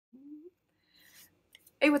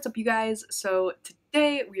Hey, what's up you guys? So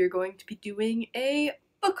today we are going to be doing a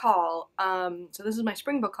book haul. So this is my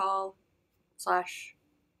spring book haul slash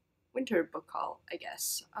winter book haul, I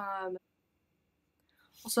guess.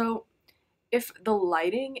 Also, if the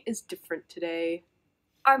lighting is different today,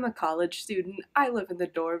 I'm a college student. I live in the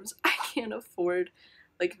dorms. I can't afford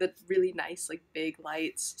like the really nice like big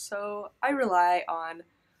lights. So I rely on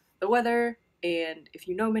the weather, and if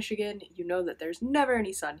you know Michigan, you know that there's never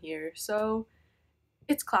any sun here. So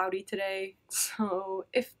it's cloudy today, so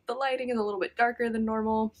if the lighting is a little bit darker than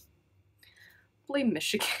normal, blame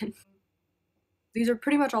Michigan. These are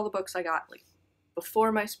pretty much all the books I got like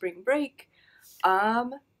before my spring break.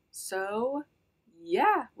 So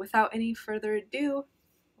yeah, without any further ado,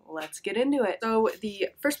 let's get into it. So the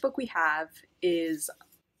first book we have is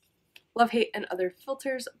Love, Hate, and Other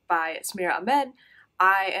Filters by Samira Ahmed.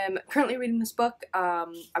 I am currently reading this book.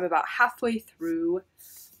 I'm about halfway through.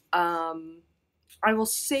 I will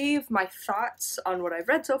save my thoughts on what I've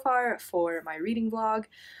read so far for my reading vlog,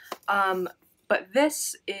 but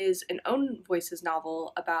this is an Own Voices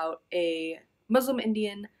novel about a Muslim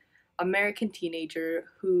Indian American teenager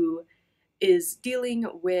who is dealing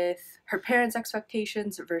with her parents'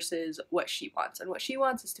 expectations versus what she wants. And what she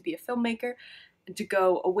wants is to be a filmmaker and to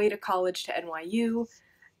go away to college to NYU,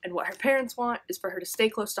 and what her parents want is for her to stay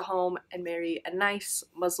close to home and marry a nice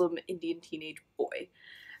Muslim Indian teenage boy.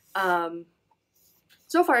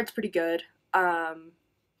 So far it's pretty good. I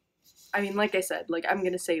mean, like I said, like I'm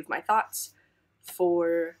gonna save my thoughts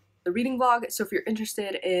for the reading vlog, so if you're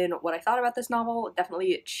interested in what I thought about this novel,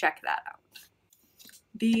 definitely check that out.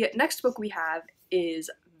 The next book we have is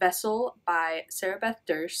Vessel by Sarah Beth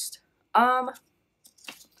Durst. I'll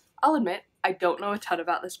admit, I don't know a ton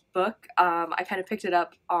about this book. I kind of picked it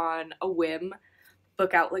up on a whim.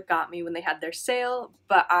 Book Outlet got me when they had their sale,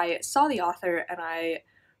 but I saw the author and I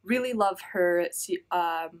really love her.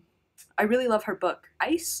 I really love her book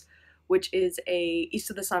Ice, which is a East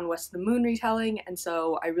of the Sun, West of the Moon retelling, and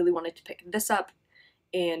so I really wanted to pick this up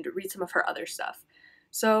and read some of her other stuff.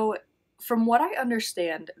 So, from what I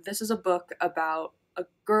understand, this is a book about a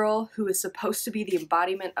girl who is supposed to be the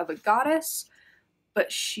embodiment of a goddess,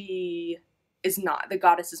 but she is not. The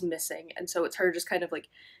goddess is missing, and so it's her just kind of like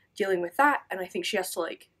dealing with that, and I think she has to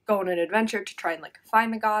like go on an adventure to try and like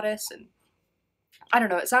find the goddess, and I don't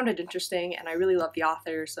know, it sounded interesting and I really love the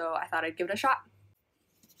author, so I thought I'd give it a shot.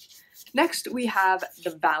 Next we have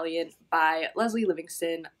The Valiant by Leslie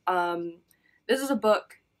Livingston. This is a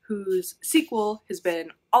book whose sequel has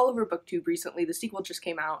been all over BookTube recently. The sequel just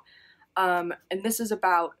came out, and this is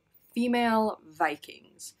about female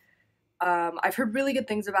Vikings. I've heard really good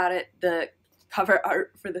things about it. The cover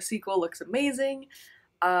art for the sequel looks amazing,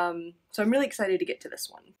 so I'm really excited to get to this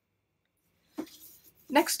one.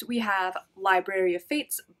 Next we have Library of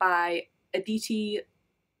Fates by Aditi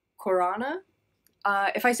Khorana.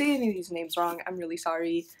 If I say any of these names wrong, I'm really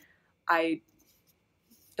sorry. I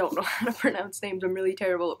don't know how to pronounce names. I'm really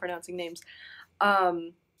terrible at pronouncing names. But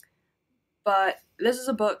this is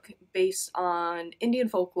a book based on Indian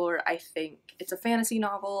folklore, I think. It's a fantasy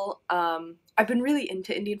novel. I've been really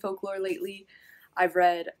into Indian folklore lately. I've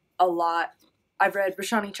read a lot. I've read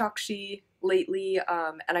Roshani Chokshi lately,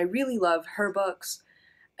 and I really love her books.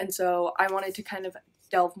 And so I wanted to kind of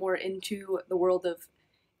delve more into the world of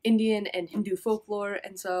Indian and Hindu folklore,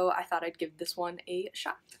 and so I thought I'd give this one a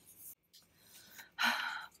shot.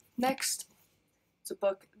 Next, it's a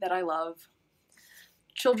book that I love,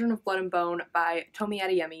 Children of Blood and Bone by Tomi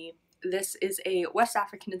Adeyemi. This is a West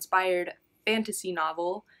African-inspired fantasy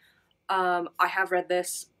novel. I have read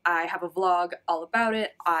this. I have a vlog all about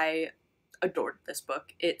it. I adored this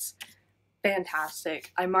book. It's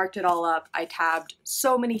fantastic. I marked it all up. I tabbed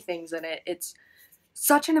so many things in it. It's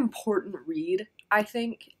such an important read, I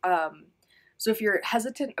think. So if you're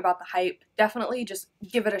hesitant about the hype, definitely just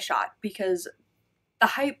give it a shot, because the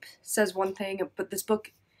hype says one thing, but this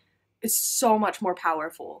book is so much more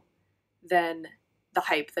powerful than the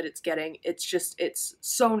hype that it's getting. It's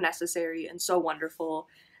so necessary and so wonderful,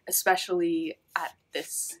 especially at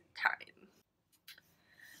this time.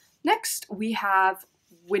 Next, we have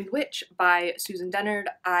Wind Witch by Susan Dennard.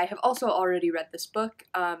 I have also already read this book.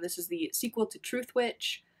 This is the sequel to Truth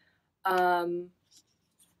Witch.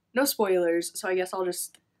 No spoilers, so I guess I'll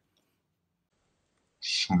just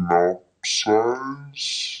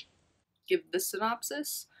give the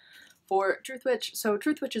synopsis for Truth Witch. So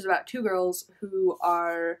Truth Witch is about two girls who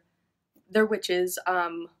they're witches.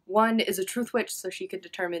 One is a truth witch, so she can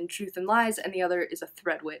determine truth and lies, and the other is a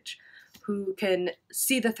thread witch, who can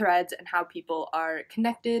see the threads and how people are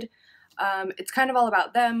connected. It's kind of all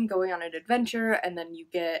about them going on an adventure, and then you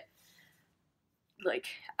get like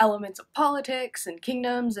elements of politics and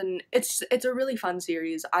kingdoms, and it's a really fun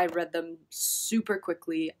series. I read them super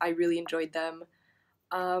quickly. I really enjoyed them.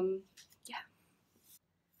 Yeah.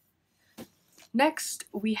 Next,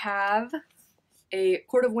 we have A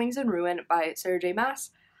Court of Wings and Ruin by Sarah J.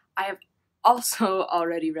 Maas. I have also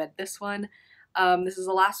already read this one. This is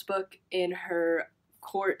the last book in her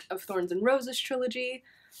Court of Thorns and Roses trilogy.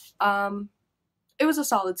 It was a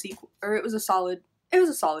solid sequel, or it was a solid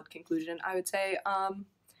conclusion, I would say.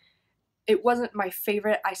 It wasn't my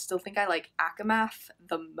favorite. I still think I like ACOMAF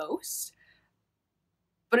the most,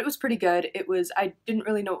 but it was pretty good. I didn't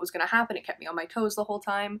really know what was going to happen. It kept me on my toes the whole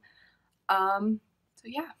time. So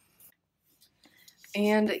yeah.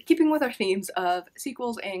 And keeping with our themes of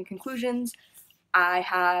sequels and conclusions, I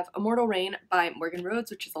have Immortal Reign by Morgan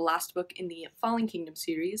Rhodes, which is the last book in the Fallen Kingdom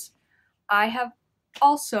series. I have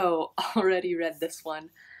also already read this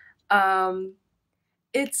one. I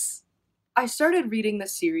started reading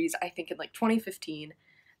this series, I think, in like 2015,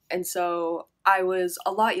 and so I was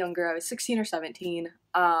a lot younger. I was 16 or 17,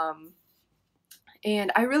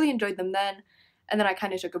 and I really enjoyed them then, and then I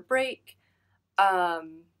kind of took a break,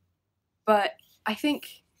 but I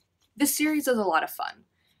think this series is a lot of fun.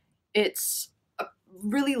 It's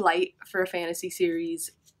really light for a fantasy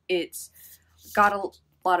series. It's got a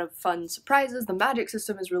lot of fun surprises. The magic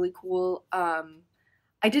system is really cool. I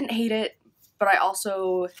didn't hate it, but I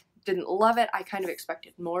also didn't love it. I kind of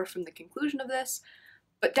expected more from the conclusion of this,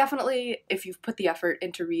 but definitely if you've put the effort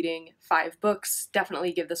into reading 5 books,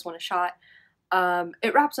 definitely give this one a shot.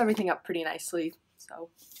 It wraps everything up pretty nicely, so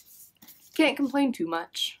can't complain too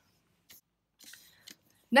much.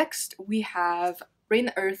 Next, we have Reign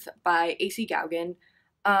the Earth by A.C. Gauguin.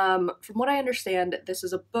 From what I understand, this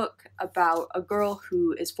is a book about a girl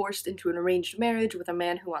who is forced into an arranged marriage with a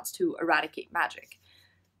man who wants to eradicate magic.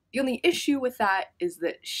 The only issue with that is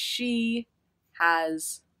that she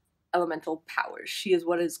has elemental powers. She is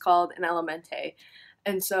what is called an elemente.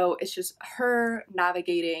 And so it's just her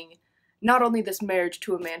navigating not only this marriage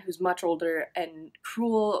to a man who's much older and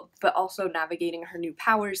cruel, but also navigating her new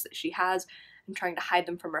powers that she has and trying to hide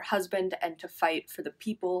them from her husband and to fight for the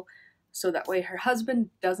people so that way her husband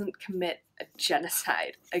doesn't commit a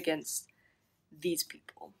genocide against these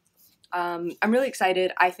people. I'm really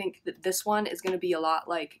excited. I think that this one is going to be a lot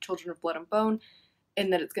like Children of Blood and Bone in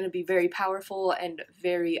that it's going to be very powerful and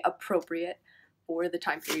very appropriate for the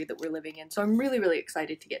time period that we're living in. So I'm really, really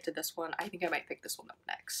excited to get to this one. I think I might pick this one up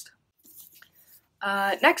next.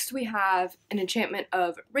 Next we have An Enchantment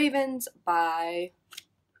of Ravens by,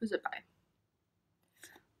 who's it by?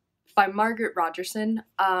 By Margaret Rogerson.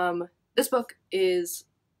 This book it's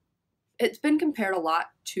been compared a lot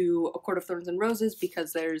to A Court of Thorns and Roses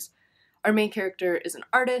because our main character is an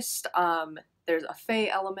artist, there's a fae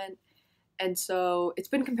element, and so it's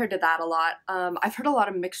been compared to that a lot. I've heard a lot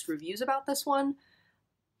of mixed reviews about this one,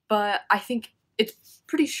 but I think it's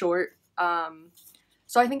pretty short,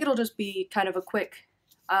 so I think it'll just be kind of a quick,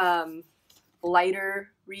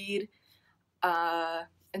 lighter read,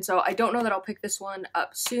 and so I don't know that I'll pick this one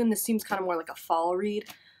up soon. This seems kind of more like a fall read,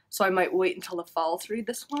 so I might wait until the fall to read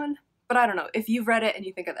this one. But I don't know. If you've read it and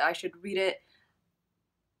you think that I should read it,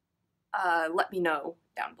 let me know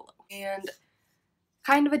down below. And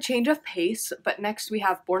kind of a change of pace, but next we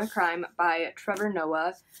have Born a Crime by Trevor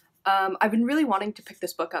Noah. I've been really wanting to pick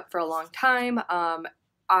this book up for a long time.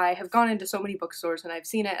 I have gone into so many bookstores and I've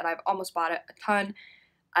seen it and I've almost bought it a ton.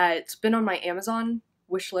 It's been on my Amazon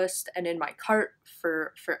wish list and in my cart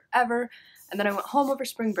for forever. And then I went home over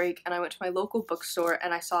spring break and I went to my local bookstore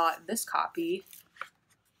and I saw this copy,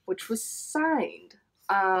 which was signed.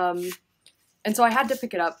 And so I had to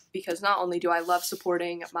pick it up because not only do I love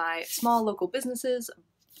supporting my small local businesses,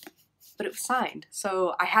 but it was signed.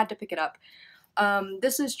 So I had to pick it up.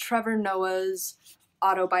 This is Trevor Noah's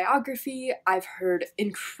autobiography. I've heard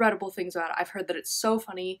incredible things about it. I've heard that it's so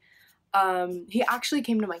funny. He actually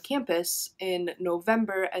came to my campus in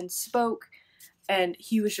November and spoke, and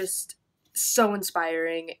he was just so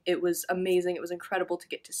inspiring. It was amazing. It was incredible to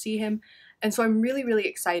get to see him. And so I'm really, really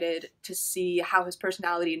excited to see how his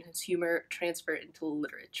personality and his humor transfer into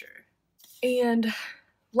literature. And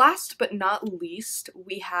last but not least,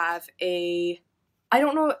 we have I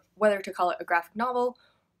don't know whether to call it a graphic novel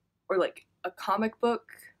or like a comic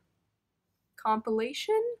book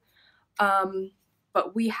compilation,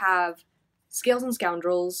 but we have Scales and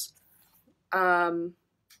Scoundrels, Volume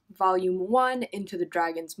 1, Into the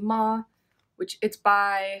Dragon's Maw, which it's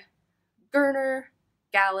by Gerner,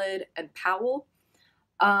 Gallad, and Powell.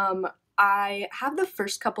 I have the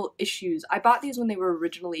first couple issues. I bought these when they were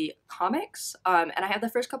originally comics, and I had the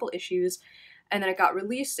first couple issues, and then it got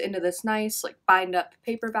released into this nice, like, bind-up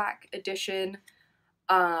paperback edition.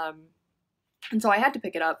 And so I had to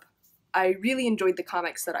pick it up. I really enjoyed the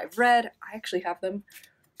comics that I've read. I actually have them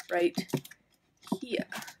right here.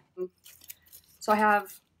 So I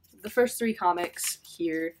have the first 3 comics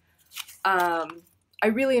here. I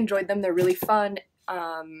really enjoyed them. They're really fun.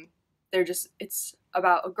 It's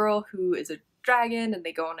about a girl who is a dragon and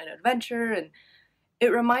they go on an adventure, and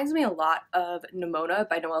it reminds me a lot of Nimona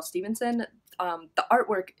by Noelle Stevenson. The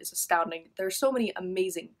artwork is astounding. There's so many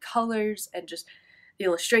amazing colors and just the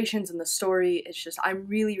illustrations and the story. It's just, I'm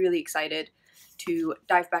really, really excited to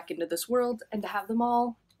dive back into this world and to have them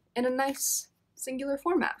all in a nice singular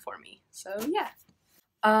format for me. So yeah.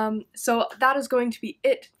 So that is going to be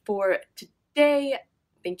it for today.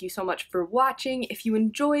 Thank you so much for watching. If you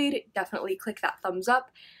enjoyed, definitely click that thumbs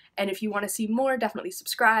up. And if you want to see more, definitely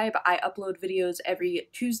subscribe. I upload videos every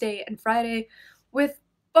Tuesday and Friday with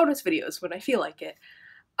bonus videos when I feel like it.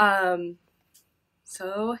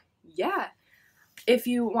 So yeah. If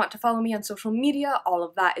you want to follow me on social media, all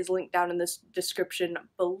of that is linked down in this description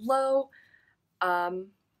below. That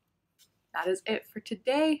is it for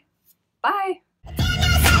today. Bye! Did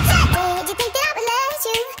you think that I would let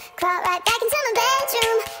you crawl right back into my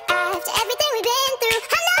bedroom after everything we've been